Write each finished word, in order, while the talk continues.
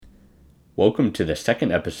Welcome to the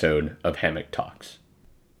second episode of Hammock Talks,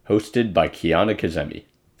 hosted by Kiana Kazemi,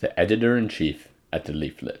 the editor-in-chief at The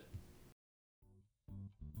Leaflet.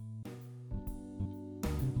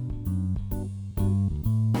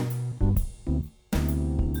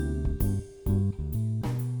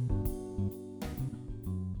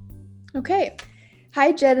 Okay.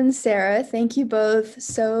 Hi, Jed and Sarah. Thank you both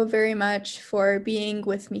so very much for being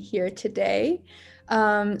with me here today.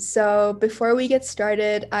 So before we get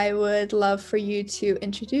started, I would love for you to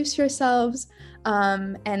introduce yourselves,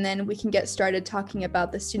 and then we can get started talking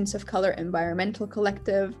about the Students of Color Environmental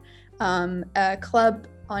Collective, a club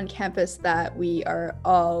on campus that we are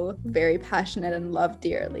all very passionate and love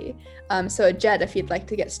dearly. So Jed, if you'd like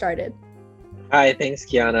to get started. Hi, thanks,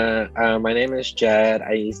 Kiana. My name is Jed.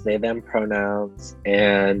 I use they, them pronouns,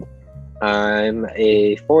 and I'm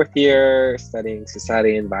a fourth year studying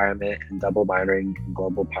society environment and double minoring in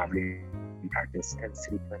global poverty practice and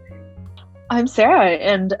city planning. I'm Sarah,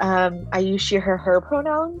 and I use she, her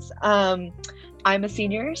pronouns. I'm a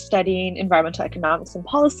senior studying environmental economics and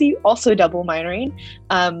policy, also double minoring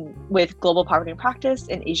with global poverty and practice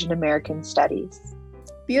and Asian American studies.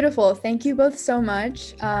 Beautiful. Thank you both so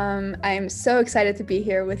much. I'm so excited to be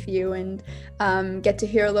here with you and get to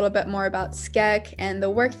hear a little bit more about SCEC and the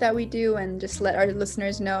work that we do, and just let our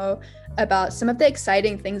listeners know about some of the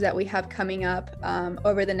exciting things that we have coming up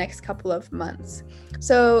over the next couple of months.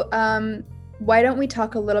 So why don't we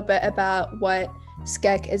talk a little bit about what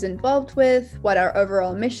SCEC is involved with, what our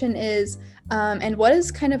overall mission is, and what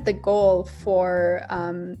is kind of the goal for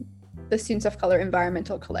the Students of Color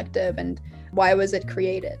Environmental Collective, and why was it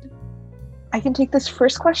created? I can take this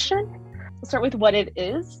first question. We'll start with what it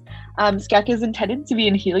is. SCEC is intended to be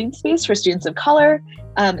a healing space for students of color,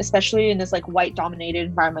 especially in this white-dominated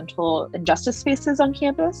environmental injustice spaces on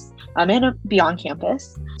campus and beyond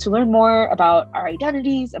campus, to learn more about our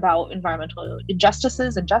identities, about environmental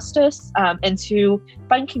injustices and justice, and to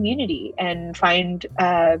find community and find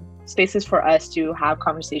spaces for us to have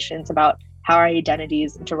conversations about how our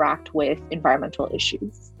identities interact with environmental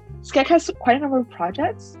issues. SCEC has quite a number of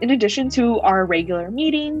projects. In addition to our regular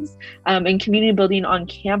meetings and community building on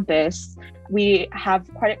campus, we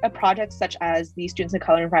have quite a project such as the Students of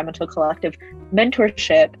Color Environmental Collective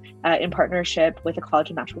mentorship in partnership with the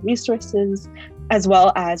College of Natural Resources, as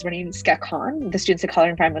well as running SCECon, the Students of Color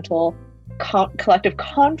Environmental Collective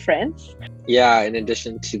Conference. Yeah, in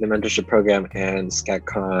addition to the mentorship program and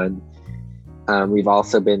SCECon, we've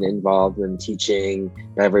also been involved in teaching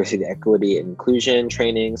diversity, equity, and inclusion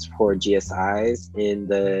trainings for GSIs in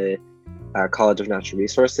the College of Natural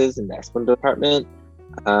Resources in the Esponto department.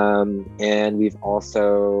 And we've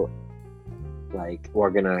also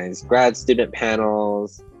organized grad student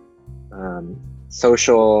panels,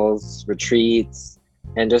 socials, retreats,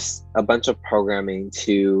 and just a bunch of programming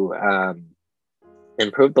to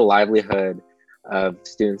improve the livelihood of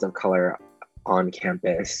students of color on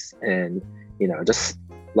campus, and just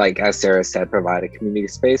as Sarah said, provide a community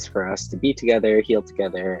space for us to be together, heal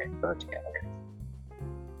together, and grow together.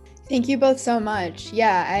 Thank you both so much.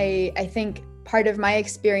 Yeah, I think part of my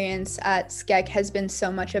experience at SCEC has been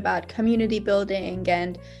so much about community building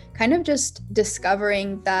and kind of just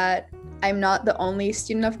discovering that I'm not the only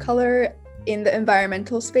student of color in the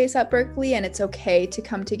environmental space at Berkeley, and it's okay to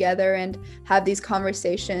come together and have these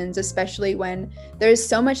conversations, especially when there's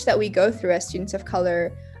so much that we go through as students of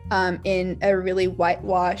color in a really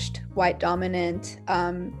whitewashed, white dominant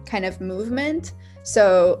kind of movement.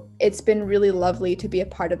 So it's been really lovely to be a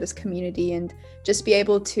part of this community and just be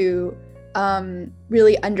able to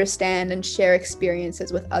really understand and share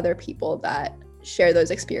experiences with other people that share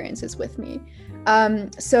those experiences with me.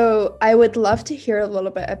 So I would love to hear a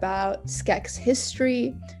little bit about SCEC's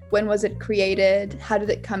history. When was it created? How did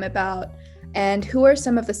it come about? And who are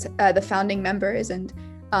some of the founding members? And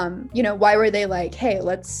why were they hey,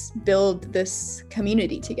 let's build this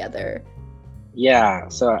community together? Yeah,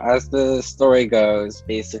 so as the story goes,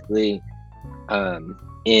 basically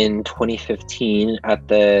in 2015 at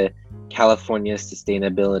the California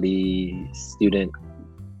Sustainability Student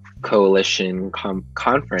Coalition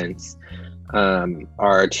conference,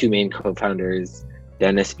 our two main co-founders,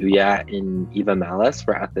 Dennis Uyat and Eva Malice,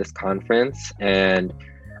 were at this conference, and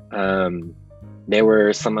they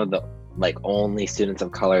were some of the only students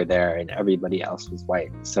of color there, and everybody else was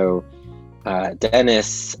white. So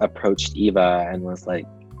Dennis approached Eva and was like,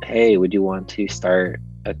 hey, would you want to start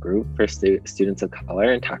a group for students of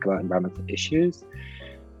color and talk about environmental issues?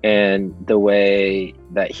 And the way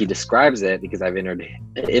that he describes it, because I've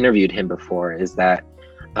interviewed him before, is that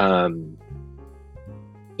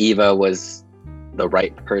Eva was the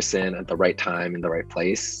right person at the right time in the right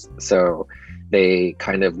place. So they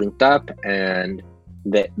kind of linked up, and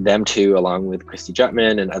them two, along with Christy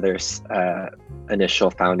Jutman and others, initial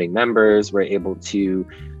founding members, were able to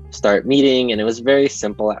start meeting. And it was very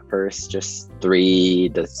simple at first, just 3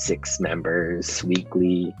 to 6 members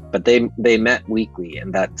weekly, but they met weekly,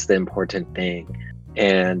 and that's the important thing.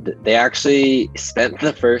 And they actually spent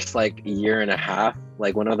the first like year and a half,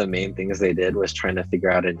 like one of the main things they did was trying to figure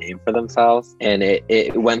out a name for themselves. And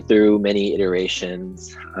it went through many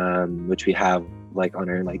iterations, which we have like on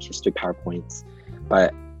our like history PowerPoints,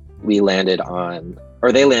 but they landed on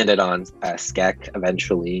SCEC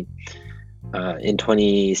eventually in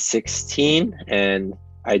 2016, and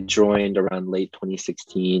I joined around late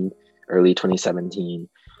 2016, early 2017.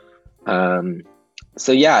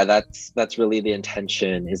 So yeah, that's really the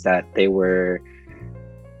intention, is that they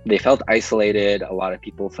felt isolated. A lot of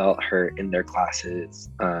people felt hurt in their classes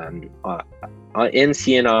in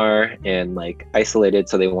CNR, and like isolated,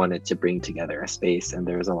 so they wanted to bring together a space. And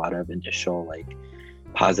there was a lot of initial like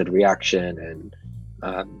positive reaction and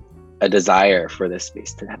a desire for this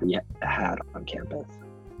space to be had on campus.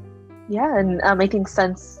 Yeah, and I think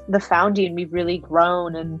since the founding, we've really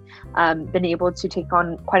grown and been able to take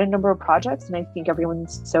on quite a number of projects. And I think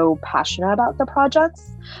everyone's so passionate about the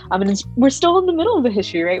projects. And we're still in the middle of the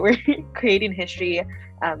history, right? We're creating history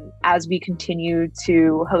as we continue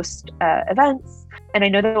to host events. And I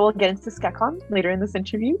know that we'll get into SCECon later in this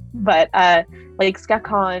interview, but like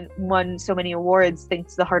SCECon won so many awards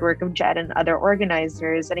thanks to the hard work of Jed and other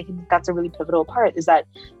organizers. And I think that's a really pivotal part, is that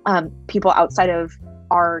people outside of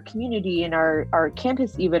our community and our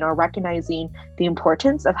campus even are recognizing the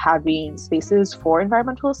importance of having spaces for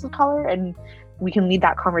environmentalists of color, and we can lead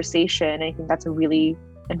that conversation. I think that's a really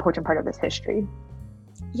important part of this history.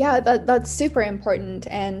 Yeah, that's super important.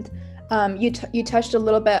 And you touched a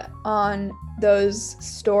little bit on those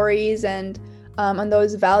stories and on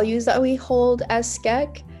those values that we hold as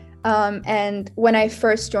SCEC. And when I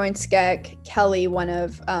first joined SCEC, Kelly, one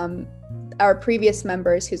of our previous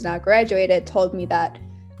members who's now graduated, told me that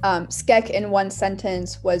SCEC in one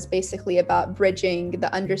sentence was basically about bridging the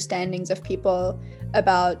understandings of people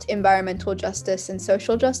about environmental justice and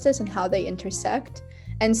social justice and how they intersect.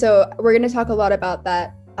 And so we're going to talk a lot about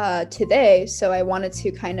that today. So I wanted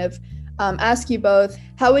to kind of ask you both,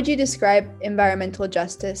 how would you describe environmental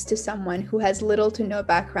justice to someone who has little to no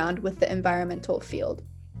background with the environmental field?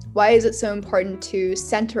 Why is it so important to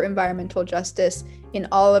center environmental justice in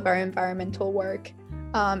all of our environmental work?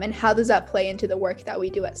 And how does that play into the work that we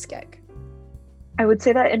do at SCEC? I would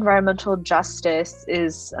say that environmental justice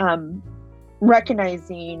is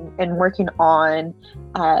recognizing and working on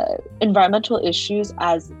environmental issues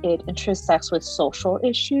as it intersects with social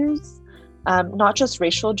issues, not just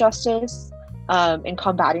racial justice and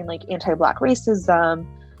combating like anti-Black racism,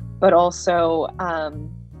 but also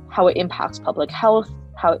how it impacts public health,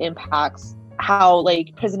 how it impacts how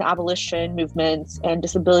like prison abolition movements and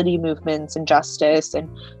disability movements and justice and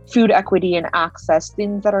food equity and access,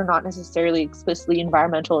 things that are not necessarily explicitly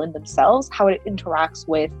environmental in themselves, how it interacts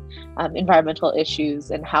with environmental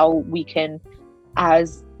issues, and how we can,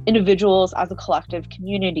 as individuals, as a collective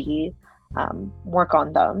community, work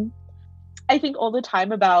on them. I think all the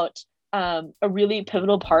time about a really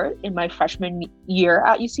pivotal part in my freshman year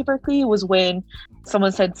at UC Berkeley was when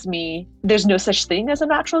someone said to me, there's no such thing as a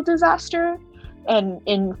natural disaster. And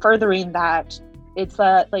in furthering that, it's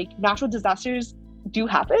that like natural disasters do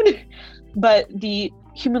happen, but the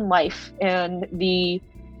human life and the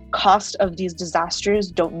cost of these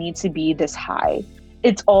disasters don't need to be this high.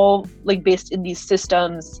 It's all like based in these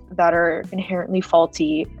systems that are inherently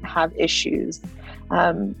faulty, have issues,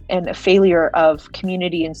 and a failure of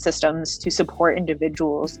community and systems to support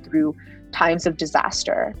individuals through times of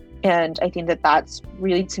disaster. And I think that that's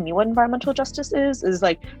really, to me, what environmental justice is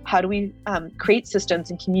like, how do we create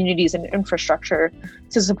systems and communities and infrastructure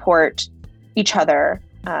to support each other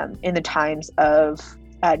in the times of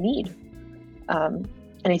need. And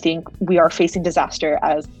I think we are facing disaster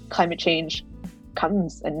as climate change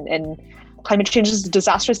comes, and climate change's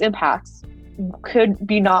disastrous impacts could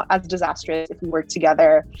be not as disastrous if we work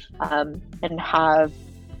together and have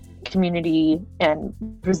community and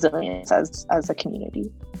resilience as a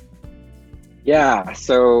community. Yeah,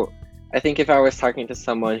 so I think if I was talking to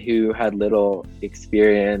someone who had little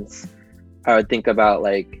experience, I would think about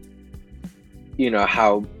like, you know,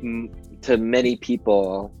 how to many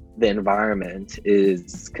people the environment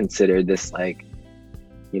is considered this like,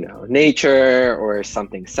 you know, nature or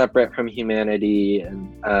something separate from humanity,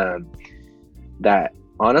 and that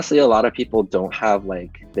honestly a lot of people don't have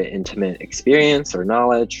like the intimate experience or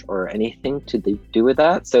knowledge or anything to do with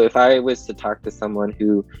that. So if I was to talk to someone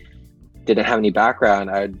who didn't have any background,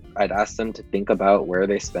 I'd ask them to think about where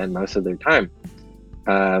they spend most of their time,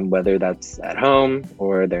 whether that's at home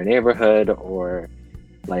or their neighborhood or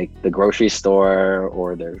like the grocery store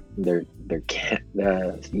or the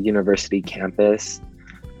university campus,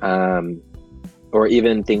 or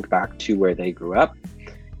even think back to where they grew up.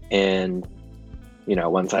 And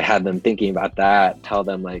once I had them thinking about that, tell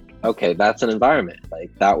them like, okay, that's an environment,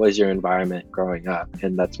 like that was your environment growing up,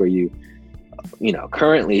 and that's where you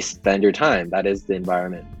currently spend your time. That is the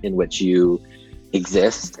environment in which you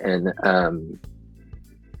exist. And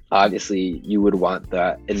obviously you would want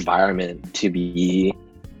that environment to be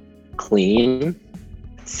clean,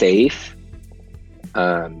 safe,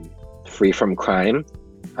 free from crime,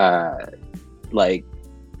 like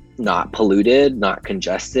not polluted, not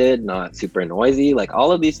congested, not super noisy, like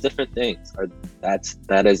all of these different things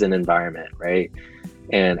that is an environment, right?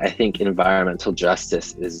 And I think environmental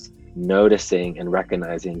justice is noticing and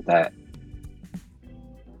recognizing that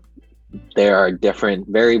there are different,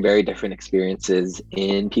 very, very different experiences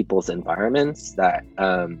in people's environments that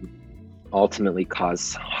ultimately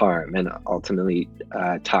cause harm and ultimately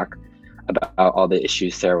talk about all the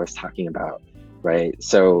issues Sarah was talking about, right?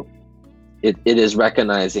 So it is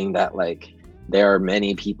recognizing that like there are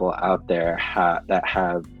many people out there that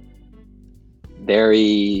have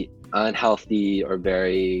very unhealthy or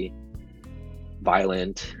very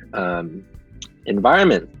violent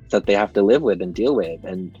environments that they have to live with and deal with,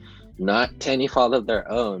 and not to any fault of their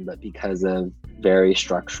own, but because of very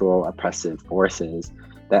structural oppressive forces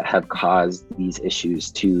that have caused these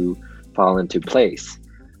issues to fall into place.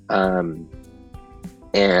 And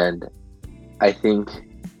I think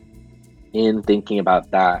in thinking about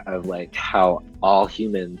that, of like how all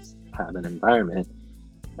humans have an environment,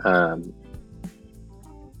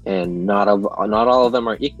 and not all of them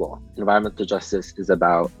are equal. Environmental justice is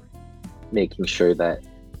about making sure that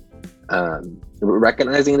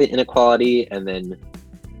recognizing the inequality and then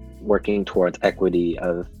working towards equity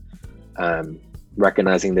of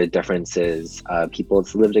recognizing the differences of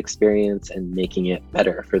people's lived experience and making it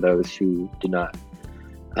better for those who do not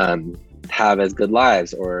have as good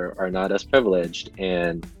lives or are not as privileged,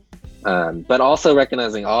 and but also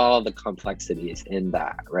recognizing all the complexities in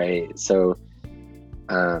that, right? So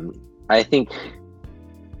I think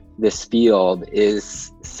this field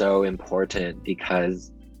is so important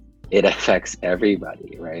because it affects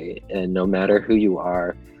everybody, right? And no matter who you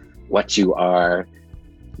are, what you are,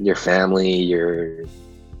 your family, your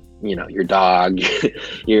dog,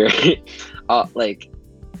 your like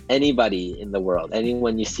anybody in the world,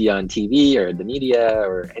 anyone you see on TV or the media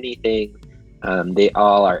or anything, they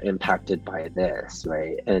all are impacted by this,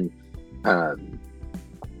 right? And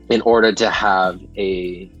in order to have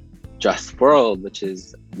a just world, which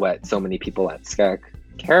is what so many people at SCEC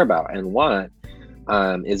care about and want,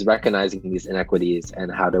 is recognizing these inequities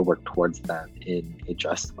and how to work towards them in a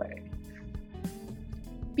just way.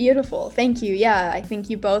 Beautiful. Thank you. Yeah, I think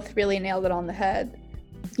you both really nailed it on the head.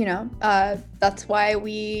 That's why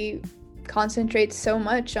we concentrate so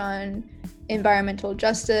much on environmental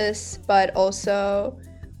justice, but also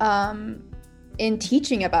in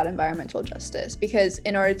teaching about environmental justice, because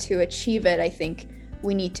in order to achieve it, I think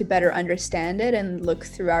we need to better understand it and look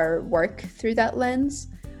through our work through that lens.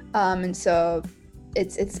 And so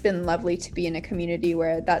it's been lovely to be in a community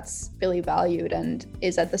where that's really valued and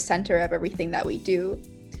is at the center of everything that we do.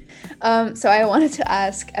 So I wanted to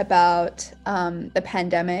ask about the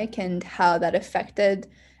pandemic and how that affected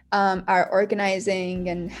our organizing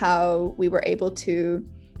and how we were able to,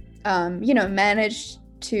 manage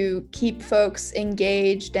to keep folks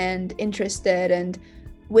engaged and interested and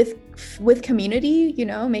with community,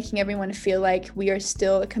 making everyone feel like we are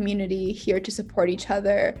still a community here to support each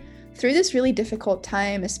other through this really difficult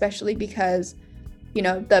time, especially because,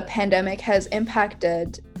 the pandemic has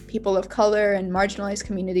impacted people of color and marginalized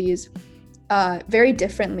communities very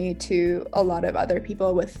differently to a lot of other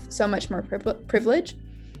people with so much more privilege.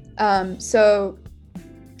 So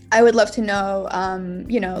I would love to know,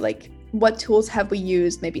 what tools have we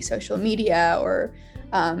used, maybe social media or,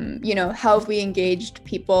 how have we engaged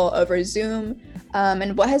people over Zoom,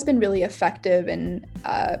 and what has been really effective in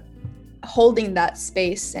holding that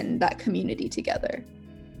space and that community together?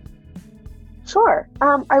 Sure.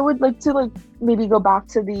 I would like to maybe go back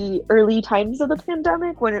to the early times of the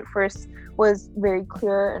pandemic when it first was very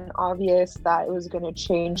clear and obvious that it was going to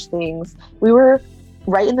change things. We were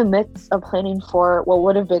right in the midst of planning for what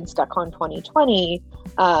would have been SCECon 2020,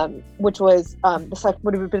 which was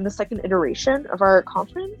would have been the second iteration of our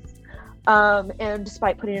conference. And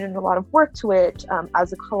despite putting in a lot of work to it,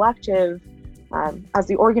 as a collective, as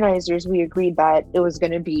the organizers, we agreed that it was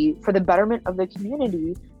going to be for the betterment of the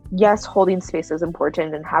community yes, holding space is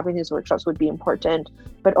important and having these workshops would be important,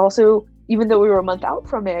 but also, even though we were a month out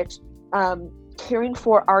from it, caring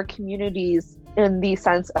for our communities in the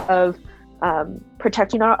sense of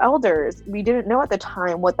protecting our elders. We didn't know at the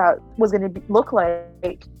time what that was going to look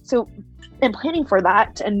like. So, and planning for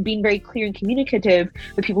that and being very clear and communicative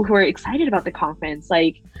with people who are excited about the conference,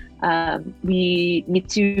 like we need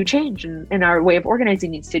to change and our way of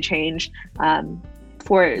organizing needs to change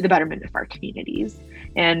for the betterment of our communities.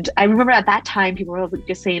 And I remember at that time, people were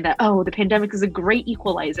just saying that, oh, the pandemic is a great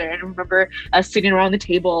equalizer. And I remember us sitting around the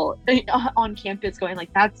table on campus going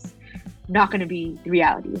like, that's not going to be the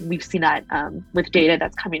reality. And we've seen that with data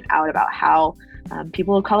that's coming out about how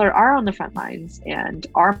people of color are on the front lines and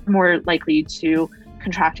are more likely to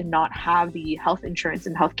contract and not have the health insurance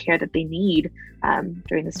and health care that they need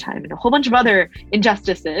during this time, and a whole bunch of other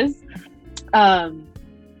injustices.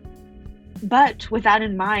 But with that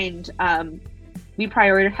in mind, we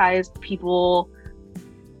prioritized people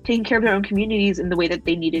taking care of their own communities in the way that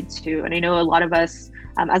they needed to. And I know a lot of us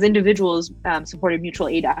as individuals supported mutual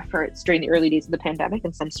aid efforts during the early days of the pandemic,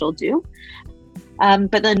 and some still do.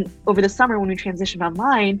 But then over the summer, when we transitioned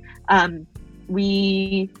online,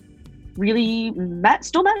 we really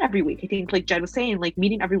still met every week. I think, like Jed was saying, like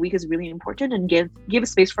meeting every week is really important and give a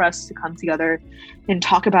space for us to come together and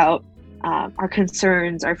talk about our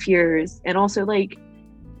concerns, our fears, and also like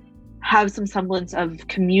have some semblance of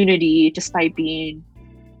community despite being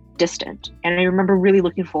distant. And I remember really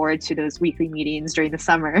looking forward to those weekly meetings during the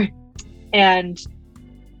summer and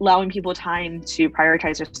allowing people time to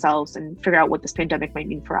prioritize themselves and figure out what this pandemic might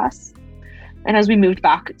mean for us. And as we moved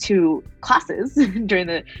back to classes during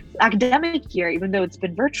the academic year, even though it's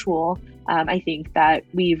been virtual, I think that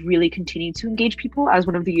we've really continued to engage people as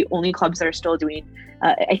one of the only clubs that are still doing,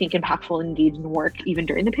 I think, impactful, engaging work even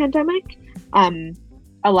during the pandemic,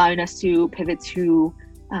 allowing us to pivot to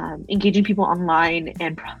engaging people online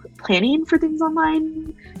and planning for things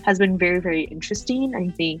online has been very, very interesting. I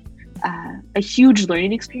think a huge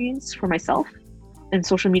learning experience for myself, and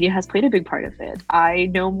social media has played a big part of it. I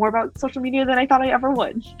know more about social media than I thought I ever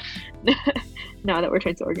would now that we're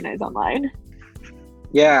trying to organize online.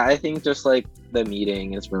 Yeah, I think just like the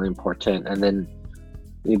meeting is really important. And then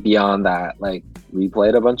beyond that, like we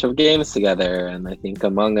played a bunch of games together, and I think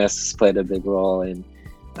Among Us played a big role in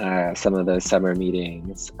some of those summer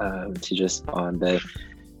meetings to just bond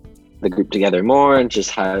the group together more and just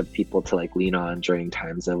have people to like lean on during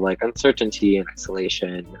times of like uncertainty and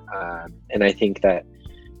isolation. And I think that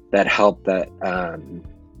helped that,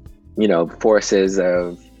 forces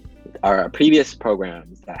of our previous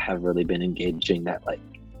programs that have really been engaging, that like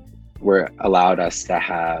allowed us to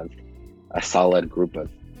have a solid group of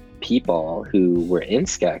people who were in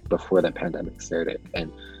SCEC before the pandemic started.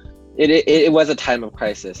 And it was a time of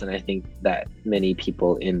crisis, and I think that many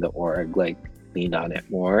people in the org like leaned on it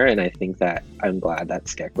more, and I think that I'm glad that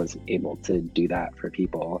SCEC was able to do that for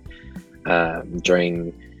people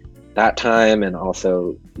during that time. And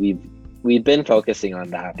also we've been focusing on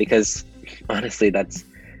that because honestly that's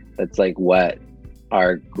like what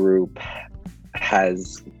our group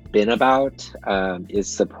has been about, is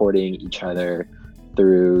supporting each other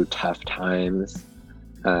through tough times,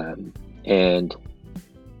 and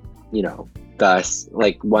thus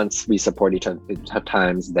like once we support each other through tough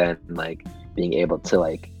times, then like being able to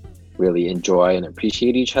like really enjoy and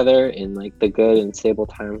appreciate each other in like the good and stable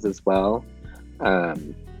times as well.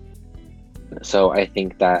 So I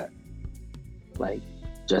think that like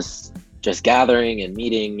just gathering and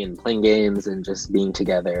meeting and playing games and just being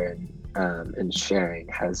together and sharing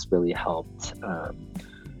has really helped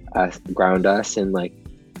us ground us in like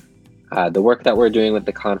the work that we're doing with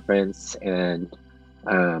the conference, and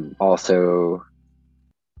also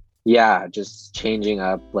just changing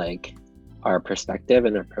up like our perspective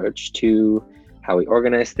and approach to how we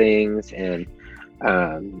organize things, and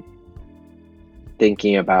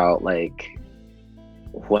thinking about like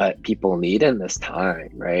what people need in this time,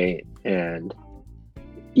 right? And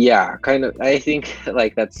I think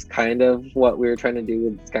like that's kind of what we were trying to do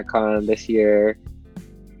with SCECon this year.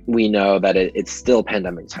 We know that it's still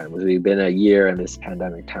pandemic times. We've been a year in this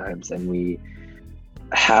pandemic times, and we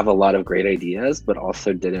have a lot of great ideas, but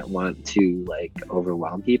also didn't want to like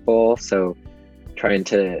overwhelm people. So trying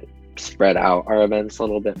to spread out our events a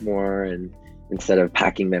little bit more, and instead of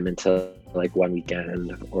packing them into like one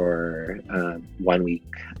weekend or 1 week.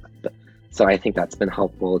 So I think that's been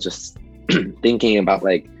helpful, just thinking about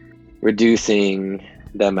like reducing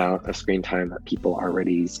the amount of screen time that people are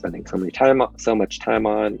already spending so much time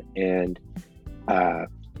on, and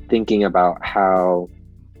thinking about how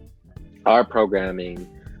our programming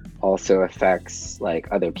also affects like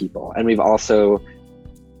other people. And we've also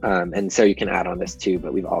And so you can add on this too,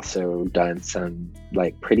 but we've also done some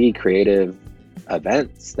like pretty creative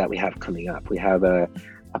events that we have coming up. We have a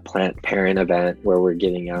plant parent event where we're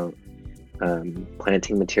giving out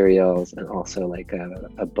planting materials, and also like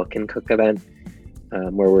a book and cook event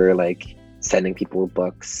where we're like sending people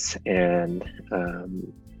books and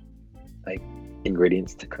like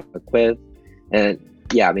ingredients to cook with. And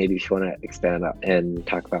yeah, maybe if you want to expand up and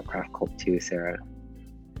talk about craft cult too, Sarah.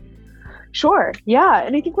 Sure. Yeah.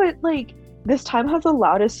 And I think what like this time has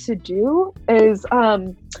allowed us to do is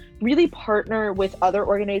really partner with other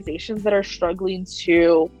organizations that are struggling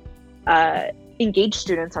to engage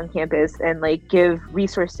students on campus and like give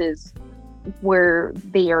resources where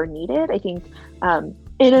they are needed. I think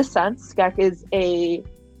in a sense, SCEC is a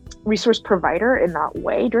resource provider in that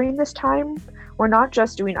way during this time. We're not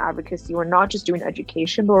just doing advocacy, we're not just doing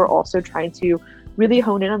education, but we're also trying to really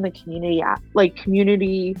hone in on the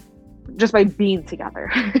community just by being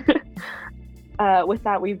together. With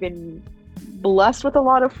that, we've been blessed with a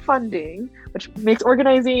lot of funding, which makes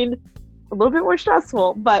organizing a little bit more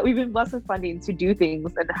stressful, but we've been blessed with funding to do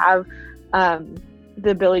things and have the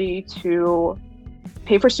ability to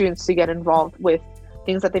pay for students to get involved with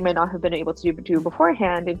things that they might not have been able to do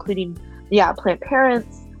beforehand, including, plant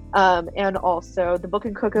parents, and also the book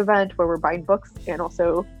and cook event where we're buying books and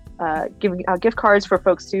also giving out gift cards for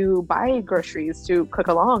folks to buy groceries to cook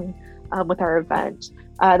along with our event.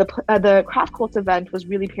 The Craft Cult event was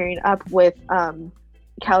really pairing up with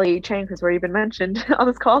Callie Chang, who's already been mentioned on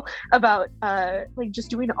this call, about like just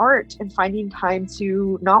doing art and finding time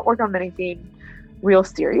to not work on anything real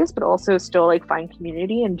serious, but also still like find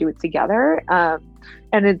community and do it together.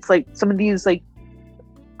 And it's like some of these like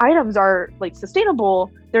items are like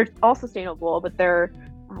sustainable. They're all sustainable, but they're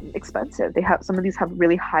expensive. Some of these have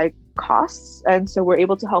really high costs, and so we're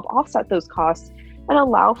able to help offset those costs and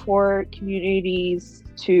allow for communities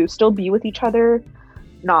to still be with each other,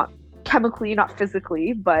 not chemically, not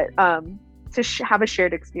physically, but to have a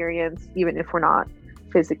shared experience, even if we're not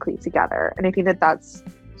physically together. And I think that that's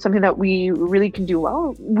something that we really can do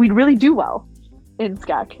well. We really do well in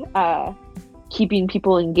SCEC, keeping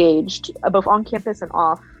people engaged, both on campus and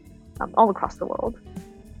off, all across the world.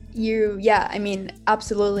 I mean,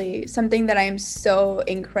 absolutely. Something that I'm so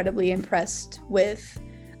incredibly impressed with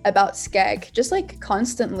about SCEC, just like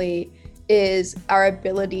constantly, is our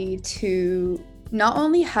ability to not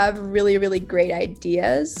only have really, really great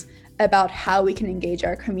ideas about how we can engage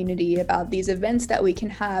our community, about these events that we can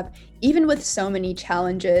have, even with so many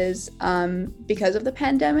challenges because of the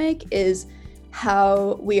pandemic, is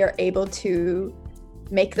how we are able to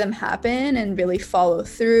make them happen and really follow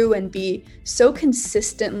through and be so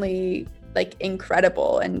consistently like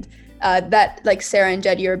incredible. And that, like, Sarah and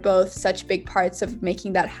Jed, you're both such big parts of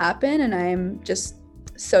making that happen, and I'm just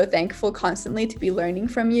so thankful constantly to be learning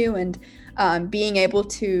from you and being able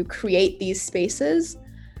to create these spaces.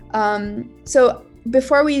 So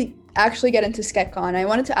before we actually get into SCECon, I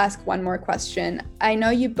wanted to ask one more question. I know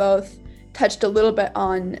you both touched a little bit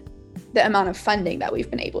on the amount of funding that we've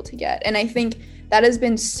been able to get, and I think that has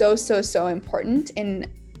been so important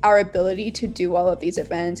in our ability to do all of these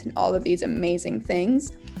events and all of these amazing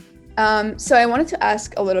things. So I wanted to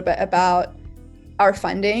ask a little bit about our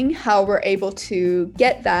funding, how we're able to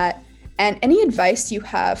get that, and any advice you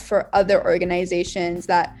have for other organizations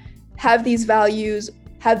that have these values,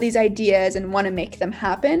 have these ideas, and want to make them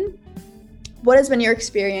happen. What has been your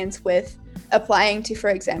experience with applying to, for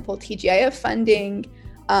example, TGIF funding,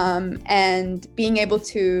 and being able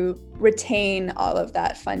to retain all of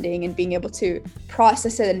that funding and being able to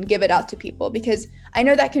process it and give it out to people? Because I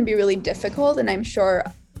know that can be really difficult, and I'm sure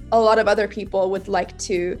a lot of other people would like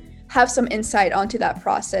to have some insight onto that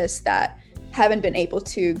process that haven't been able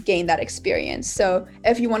to gain that experience. So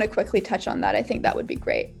if you want to quickly touch on that, I think that would be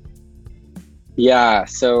great. Yeah,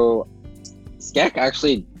 so SCEC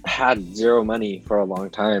actually had zero money for a long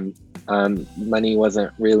time. Money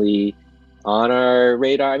wasn't really on our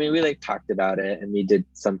radar. I mean, we like talked about it and we did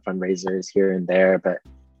some fundraisers here and there, but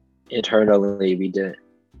internally we didn't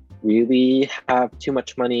really have too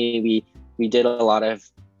much money. We did a lot of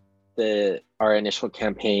our initial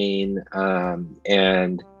campaign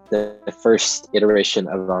and the first iteration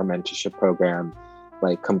of our mentorship program,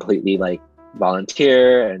 like completely like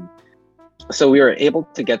volunteer. And so we were able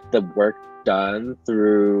to get the work done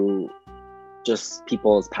through just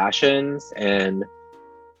people's passions and,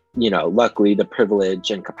 luckily the privilege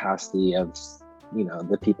and capacity of,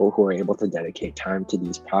 the people who are able to dedicate time to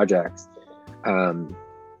these projects. And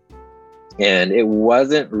it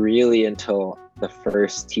wasn't really until the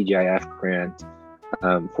first TGIF grant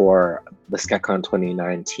for the SCECon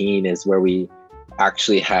 2019 is where we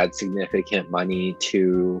actually had significant money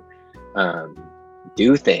to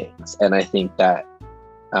do things. And I think that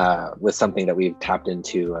was something that we've tapped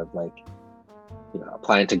into, of like,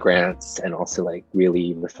 applying to grants and also like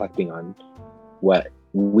really reflecting on what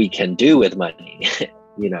we can do with money,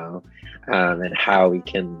 and how we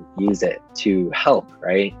can use it to help,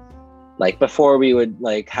 right? Like before, we would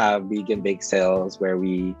like have vegan bake sales where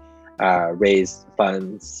we raised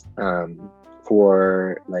funds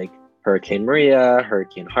for like Hurricane Maria,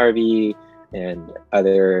 Hurricane Harvey, and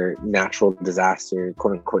other natural disasters,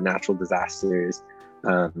 quote unquote natural disasters,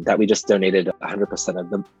 that we just donated 100% of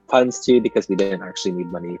the funds to, because we didn't actually need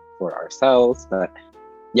money for ourselves. But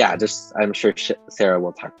yeah, just I'm sure Sarah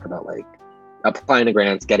will talk about like applying to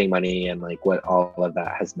grants, getting money, and like what all of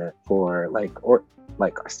that has meant for like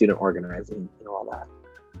student organizing and all that.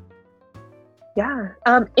 Yeah.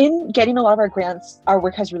 In getting a lot of our grants, our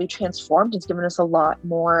work has really transformed. It's given us a lot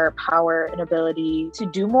more power and ability to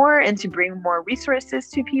do more and to bring more resources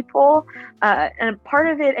to people. And part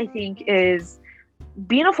of it, I think, is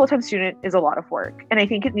being a full-time student is a lot of work. And I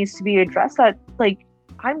think it needs to be addressed that, like,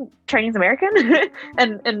 I'm Chinese American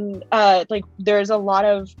and like there's a lot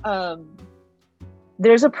of,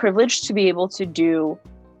 there's a privilege to be able to do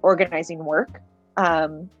organizing work,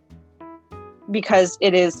 because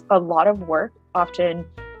it is a lot of work, often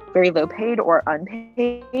very low paid or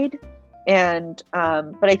unpaid. And,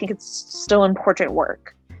 but I think it's still important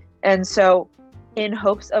work. And so in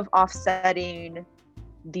hopes of offsetting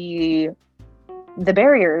the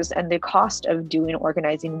barriers and the cost of doing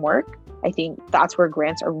organizing work, I think that's where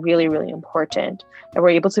grants are really, really important. And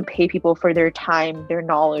we're able to pay people for their time, their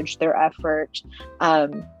knowledge, their effort.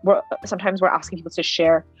 Sometimes we're asking people to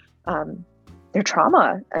share their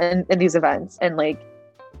trauma in these events. And like,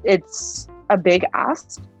 it's a big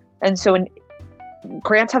ask. And so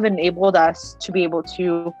grants have enabled us to be able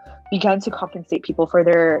to begin to compensate people for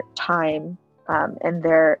their time and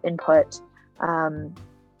their input. And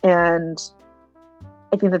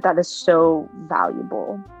I think that is so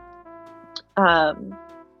valuable.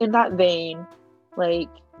 In that vein, like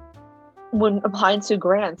when applying to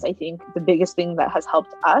grants, I think the biggest thing that has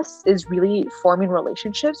helped us is really forming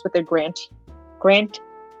relationships with the grant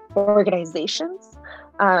organizations.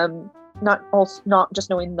 Not just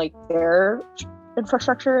knowing like their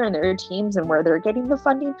infrastructure and their teams and where they're getting the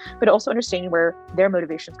funding, but also understanding where their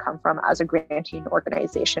motivations come from as a granting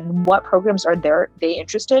organization. What programs are they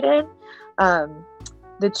interested in?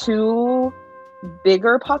 The two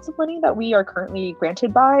bigger pots of money that we are currently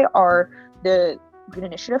granted by are the Green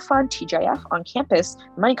Initiative Fund, TGIF, on campus.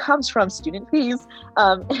 Money comes from student fees,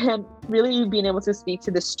 and really being able to speak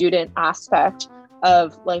to the student aspect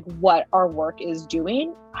of like what our work is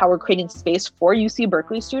doing, how we're creating space for UC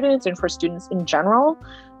Berkeley students and for students in general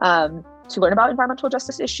to learn about environmental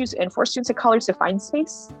justice issues, and for students of color to find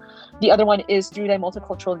space. The other one is through the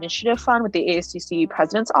Multicultural Initiative Fund with the ASCC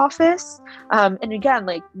President's Office. And again,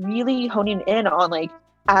 like really honing in on like,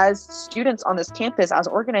 as students on this campus, as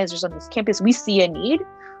organizers on this campus, we see a need.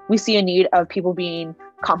 We see a need of people being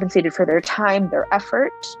compensated for their time, their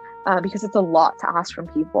effort, because it's a lot to ask from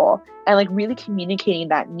people, and like really communicating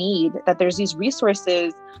that need, that there's these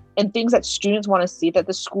resources and things that students want to see that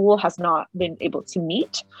the school has not been able to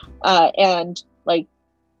meet. And like,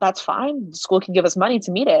 that's fine. The school can give us money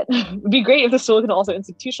to meet it. It'd be great if the school can also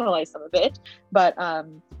institutionalize some of it. But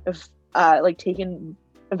if like taking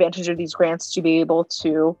advantage of these grants to be able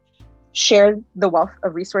to share the wealth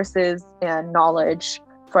of resources and knowledge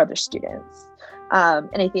for other students. And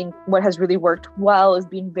I think what has really worked well is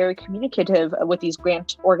being very communicative with these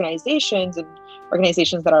grant organizations and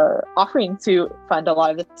organizations that are offering to fund a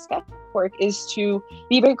lot of the SCEC work, is to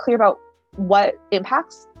be very clear about what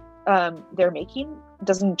impacts they're making. It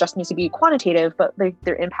doesn't just need to be quantitative, but like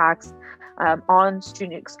their impacts on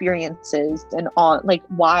student experiences and on like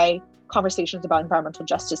why conversations about environmental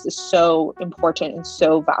justice is so important and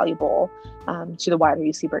so valuable to the wider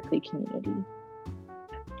UC Berkeley community.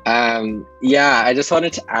 Yeah, I just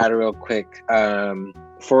wanted to add real quick,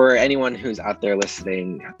 for anyone who's out there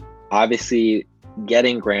listening, obviously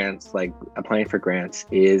getting grants, like applying for grants,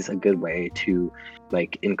 is a good way to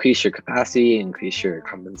like increase your capacity, increase your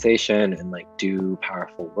compensation, and like do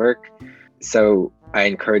powerful work. So I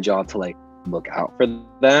encourage y'all to like look out for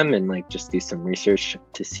them and like just do some research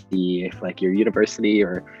to see if like your university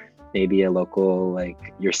or maybe a local,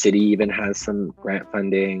 like your city even has some grant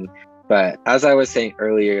funding. But as I was saying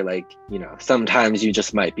earlier, like, sometimes you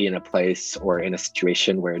just might be in a place or in a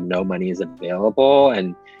situation where no money is available.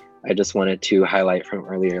 And I just wanted to highlight from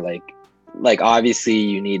earlier, like obviously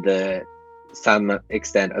you need some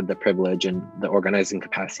extent of the privilege and the organizing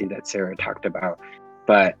capacity that Sarah talked about.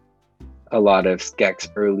 But a lot of SCEC's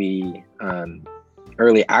early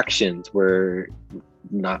actions were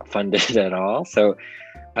not funded at all. So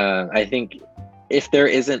I think if there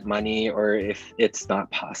isn't money or if it's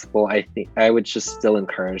not possible, I think I would just still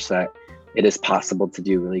encourage that it is possible to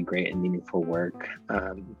do really great and meaningful work,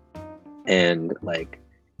 and like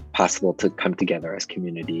possible to come together as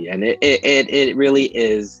community. And it really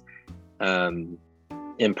is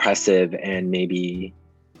impressive and maybe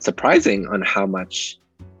surprising on how much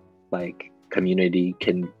like community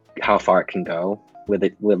how far it can go with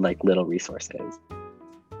like little resources.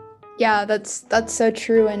 Yeah, that's so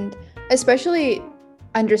true. And especially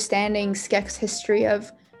understanding SCEC's history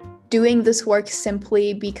of doing this work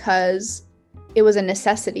simply because it was a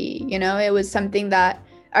necessity, it was something that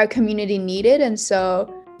our community needed. And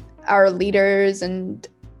so our leaders and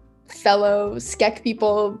fellow SCEC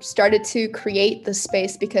people started to create the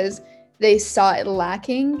space because they saw it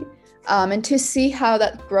lacking. And to see how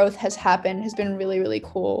that growth has happened has been really, really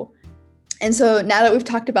cool. And so now that we've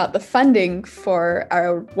talked about the funding for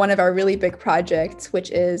one of our really big projects, which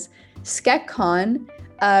is SCECCon,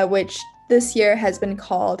 which this year has been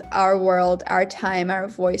called Our World, Our Time, Our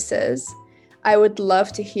Voices, I would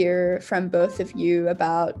love to hear from both of you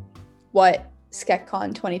about what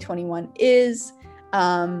SCECCon 2021 is,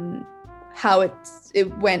 how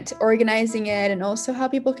it went organizing it, and also how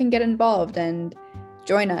people can get involved and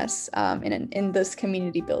join us in this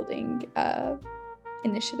community building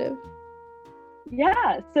initiative.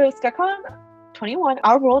 Yeah, so SCECCon 21,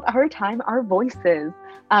 Our World, Our Time, Our Voices,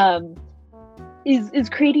 is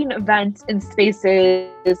creating events and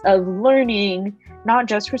spaces of learning, not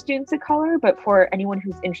just for students of color, but for anyone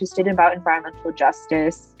who's interested about environmental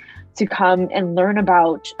justice, to come and learn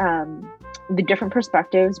about the different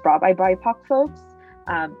perspectives brought by BIPOC folks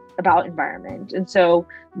about environment. And so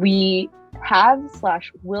we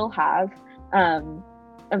will have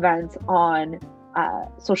events on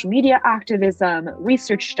social media activism,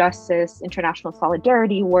 research justice, international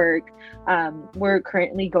solidarity work. We're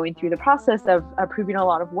currently going through the process of approving a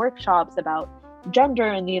lot of workshops about gender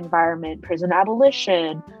in the environment, prison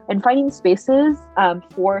abolition, and finding spaces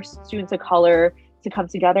for students of color to come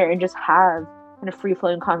together and just have kind of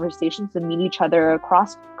free-flowing conversations and meet each other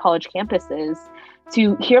across college campuses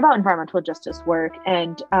to hear about environmental justice work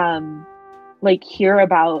and hear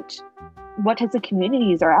about what types of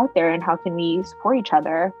communities are out there and how can we support each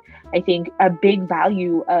other. I think a big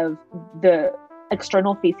value of the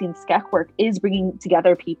external facing SCEC work is bringing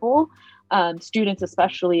together people, students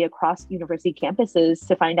especially across university campuses,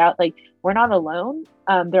 to find out we're not alone.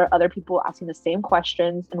 There are other people asking the same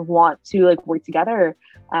questions and want to work together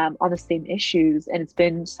on the same issues. And it's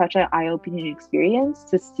been such an eye-opening experience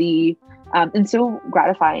to see, and so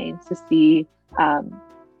gratifying to see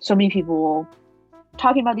so many people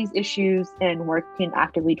talking about these issues and working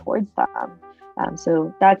actively towards them.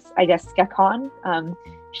 So that's, I guess, SCECCon,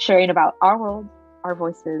 sharing about our world, our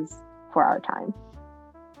voices for our time.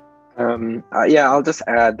 I'll just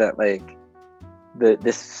add that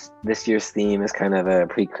this year's theme is kind of a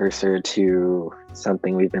precursor to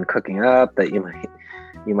something we've been cooking up that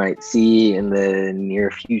you might see in the near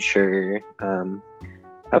future,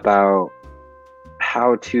 about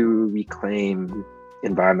how to reclaim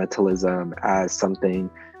environmentalism as something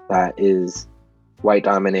that is white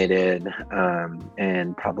dominated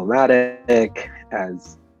and problematic,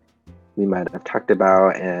 as we might have talked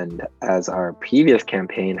about, and as our previous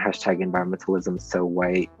campaign, #environmentalism so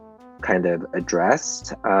white, kind of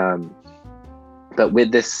addressed. But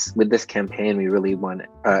with this campaign,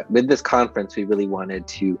 with this conference, we really wanted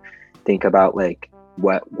to think about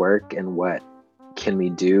what work and what can we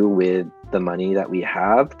do with the money that we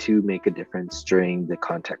have to make a difference during the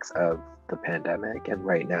context of the pandemic and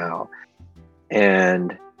right now.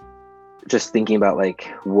 And just thinking about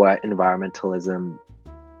what environmentalism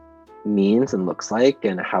means and looks like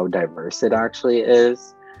and how diverse it actually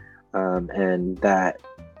is, and that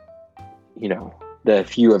the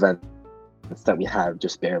few events that we have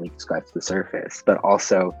just barely scratch the surface. But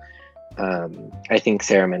also I think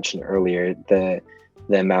Sarah mentioned earlier the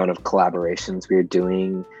amount of collaborations we're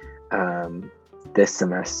doing this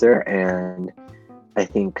semester, and I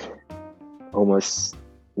think almost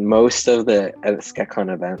most of the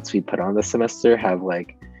SCECCon events we put on this semester have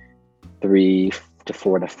 3 to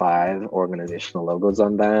 4 to 5 organizational logos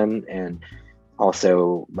on them, and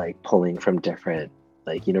also pulling from different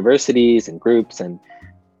universities and groups, and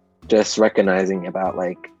just recognizing about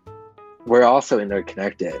we're also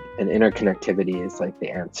interconnected, and interconnectivity is the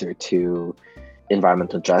answer to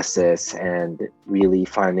environmental justice, and really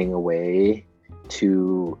finding a way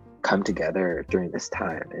to come together during this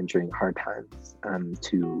time and during hard times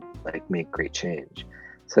to make great change.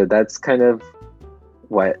 So that's kind of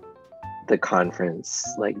what the conference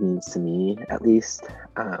like means to me, at least.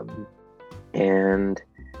 And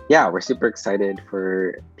yeah, we're super excited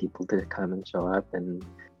for people to come and show up, and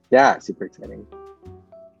yeah, super exciting.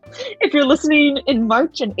 If you're listening in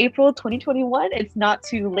March and April 2021, it's not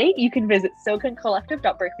too late. You can visit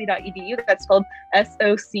socancollective.berkeley.edu. That's spelled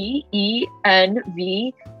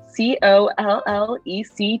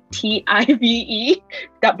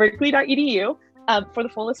SOCENVCOLLECTIVE.berkeley.edu for the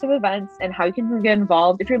full list of events and how you can get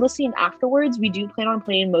involved. If you're listening afterwards, we do plan on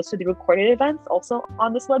playing most of the recorded events also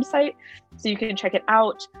on this website, so you can check it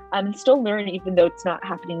out and still learn even though it's not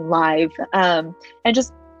happening live. And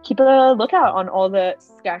just keep a lookout on all the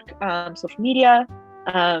SCEC social media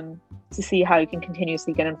to see how you can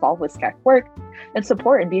continuously get involved with SCEC work and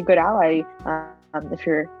support and be a good ally if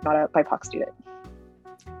you're not a BIPOC student.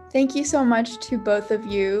 Thank you so much to both of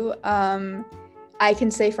you. I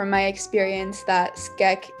can say from my experience that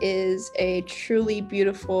SCEC is a truly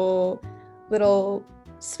beautiful little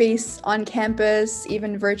space on campus,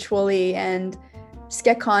 even virtually, and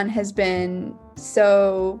SCECon has been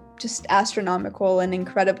so just astronomical and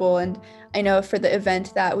incredible. And I know for the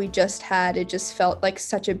event that we just had, it just felt like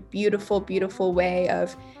such a beautiful, beautiful way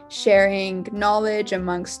of sharing knowledge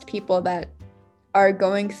amongst people that are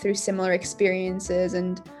going through similar experiences,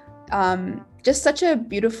 and just such a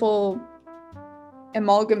beautiful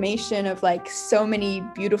amalgamation of like so many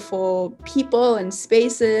beautiful people and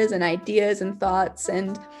spaces and ideas and thoughts.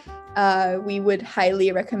 And we would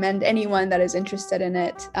highly recommend anyone that is interested in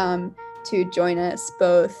it to join us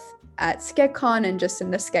both at SCECon and just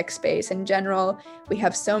in the SCEC space in general. We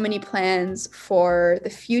have so many plans for the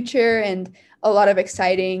future and a lot of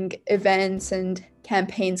exciting events and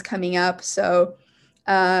campaigns coming up. So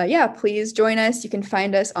yeah, please join us. You can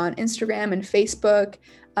find us on Instagram and Facebook,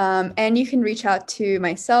 and you can reach out to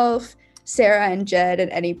myself, Sarah, and Jed at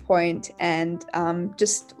any point and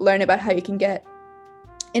just learn about how you can get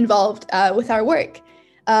involved with our work.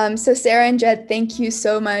 So Sarah and Jed, thank you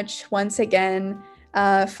so much once again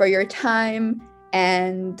for your time,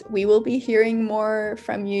 and we will be hearing more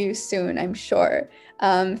from you soon, I'm sure.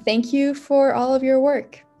 Thank you for all of your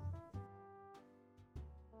work.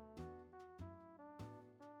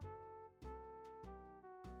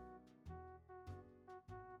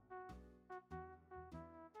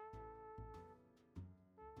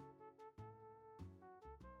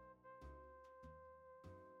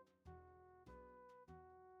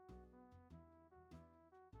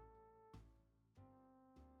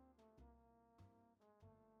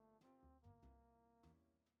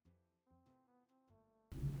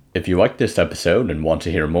 If you liked this episode and want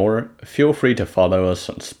to hear more, feel free to follow us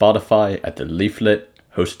on Spotify at The Leaflet,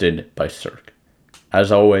 hosted by SCEC.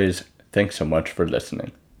 As always, thanks so much for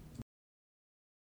listening.